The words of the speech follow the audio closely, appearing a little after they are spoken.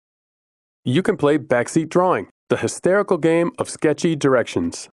You can play Backseat Drawing, the hysterical game of sketchy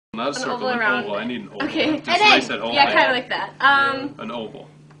directions. Not a circle, an oval. I need an oval. Okay. Just nice at home. Yeah, kind of like that. An oval.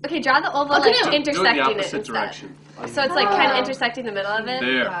 Okay, draw the oval like intersecting Do it in the it opposite instead. direction. So it's like kind of intersecting the middle of it.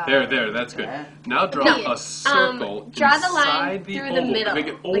 There. That's good. Now draw a circle. Draw the line inside through oval. the middle. Make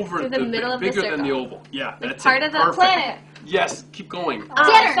it Like over through the middle of the bigger circle. than the oval. Yeah, that's part it. of the Perfect. planet. Yes, keep going.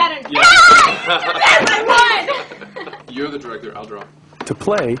 Saturn. Yeah. Yes, I won! You're the director. I'll draw. To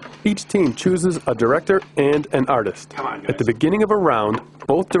play, each team chooses a director and an artist. Come on, guys. At the beginning of a round,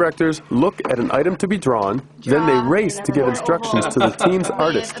 both directors look at an item to be drawn, then they race to give instructions to the team's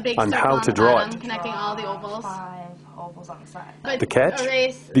artist on how to draw it. Connecting all the ovals. 5 ovals on the side. The catch?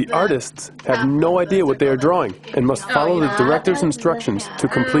 The artists have no idea what they are drawing and must follow the director's instructions to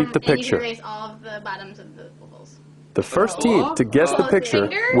complete the picture. And you erase all of the bottoms of the ovals. The first team to guess the picture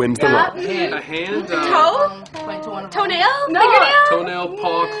wins the round. A hand. Toe? Point to one of Toenail? them. Fingernail? Toenail,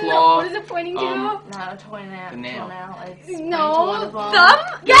 paw, claw. What is it pointing to? Not a toenail. nail. It's pointing to one No. of them. Thumb?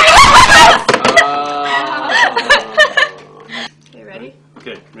 Yes! Okay, ready?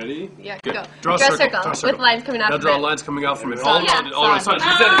 Okay, ready? Yeah, Good. go. Draw a circle. With lines coming out Now of draw it. lines coming out from it. Sun. Oh, no, sun.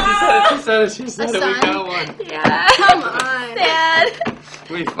 She said it. She said it. We got one. Yeah. Come on. Sad.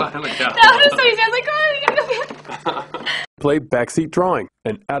 We finally got That was one. so easy. I was like, oh, you gotta go back. Play Backseat Drawing,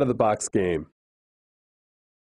 an out-of-the-box game.